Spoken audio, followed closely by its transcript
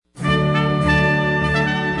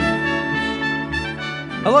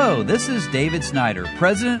Hello, this is David Snyder,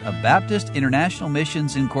 President of Baptist International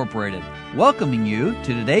Missions Incorporated, welcoming you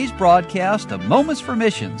to today's broadcast of Moments for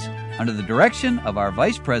Missions under the direction of our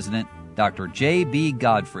Vice President, Dr. J.B.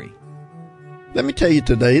 Godfrey. Let me tell you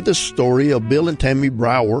today the story of Bill and Tammy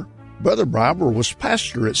Brower. Brother Brower was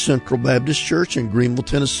pastor at Central Baptist Church in Greenville,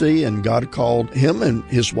 Tennessee, and God called him and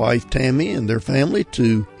his wife Tammy and their family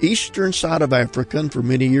to eastern side of Africa. And for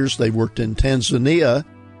many years they worked in Tanzania.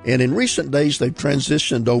 And in recent days, they've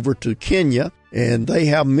transitioned over to Kenya, and they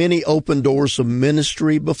have many open doors of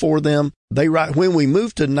ministry before them. They write, when we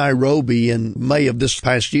moved to Nairobi in May of this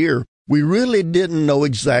past year, we really didn't know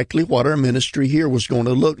exactly what our ministry here was going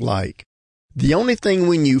to look like. The only thing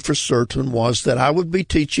we knew for certain was that I would be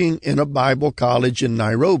teaching in a Bible college in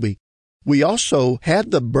Nairobi. We also had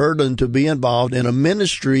the burden to be involved in a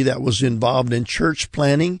ministry that was involved in church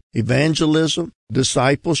planning, evangelism,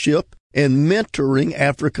 discipleship, and mentoring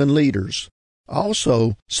African leaders.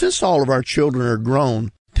 Also, since all of our children are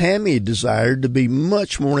grown, Tammy desired to be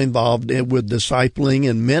much more involved with discipling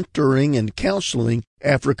and mentoring and counseling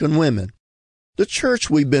African women. The church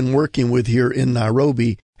we've been working with here in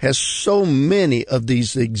Nairobi has so many of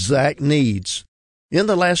these exact needs. In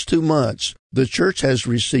the last 2 months, the church has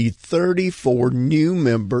received 34 new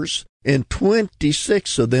members and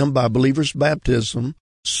 26 of them by believers' baptism.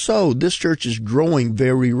 So this church is growing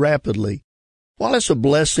very rapidly. While it's a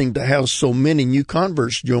blessing to have so many new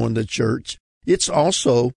converts join the church, it's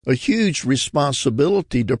also a huge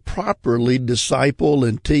responsibility to properly disciple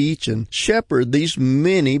and teach and shepherd these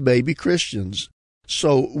many baby Christians.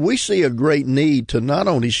 So we see a great need to not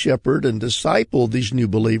only shepherd and disciple these new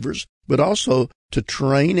believers, but also to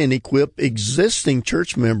train and equip existing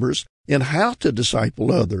church members in how to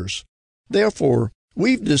disciple others. Therefore,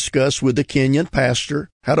 we've discussed with the Kenyan pastor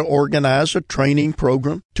how to organize a training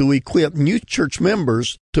program to equip new church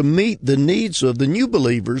members to meet the needs of the new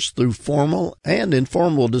believers through formal and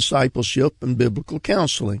informal discipleship and biblical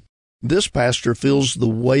counseling. This pastor feels the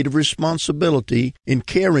weight of responsibility in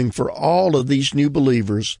caring for all of these new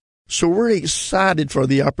believers, so we're excited for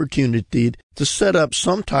the opportunity to set up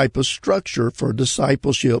some type of structure for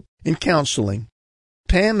discipleship and counseling.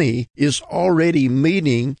 Tammy is already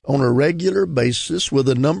meeting on a regular basis with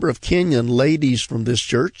a number of Kenyan ladies from this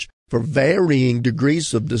church for varying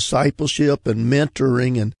degrees of discipleship and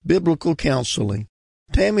mentoring and biblical counseling.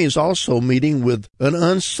 Tammy is also meeting with an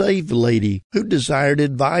unsaved lady who desired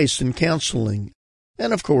advice and counseling.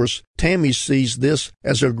 And of course, Tammy sees this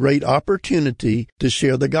as a great opportunity to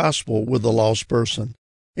share the gospel with a lost person.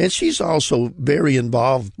 And she's also very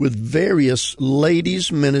involved with various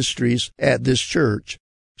ladies' ministries at this church.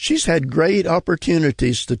 She's had great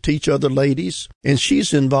opportunities to teach other ladies, and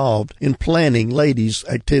she's involved in planning ladies'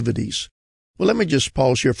 activities. Well, let me just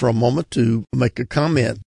pause here for a moment to make a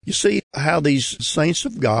comment. You see how these saints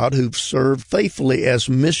of God who've served faithfully as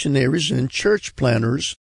missionaries and church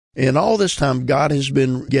planners, and all this time God has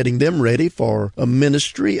been getting them ready for a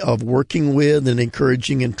ministry of working with and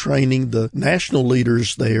encouraging and training the national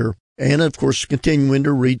leaders there, and of course continuing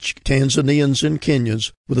to reach Tanzanians and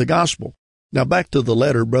Kenyans with the gospel. Now back to the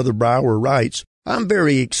letter, Brother Brower writes, I'm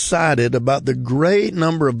very excited about the great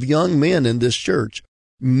number of young men in this church.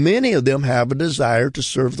 Many of them have a desire to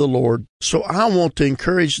serve the Lord, so I want to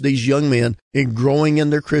encourage these young men in growing in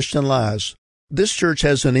their Christian lives. This church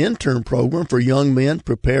has an intern program for young men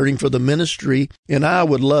preparing for the ministry, and I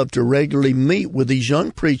would love to regularly meet with these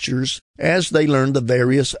young preachers as they learn the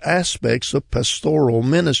various aspects of pastoral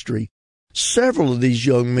ministry. Several of these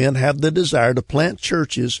young men have the desire to plant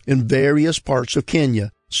churches in various parts of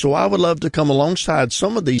Kenya, so I would love to come alongside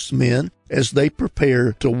some of these men as they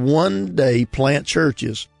prepare to one day plant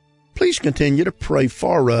churches. Please continue to pray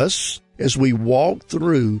for us as we walk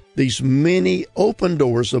through these many open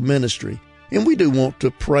doors of ministry. And we do want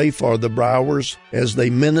to pray for the Browers as they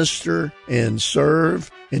minister and serve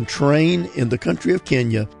and train in the country of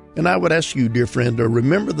Kenya. And I would ask you, dear friend, to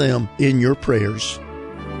remember them in your prayers.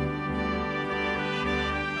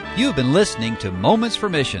 You've been listening to Moments for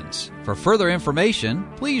Missions. For further information,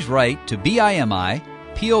 please write to BIMI,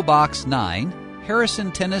 P.O. Box 9,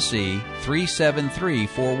 Harrison, Tennessee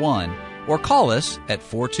 37341, or call us at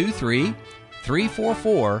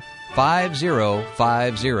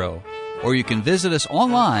 423-344-5050. Or you can visit us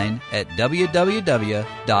online at www.bimi.org.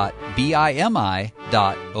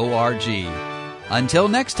 Until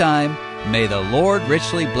next time, may the Lord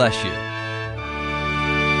richly bless you.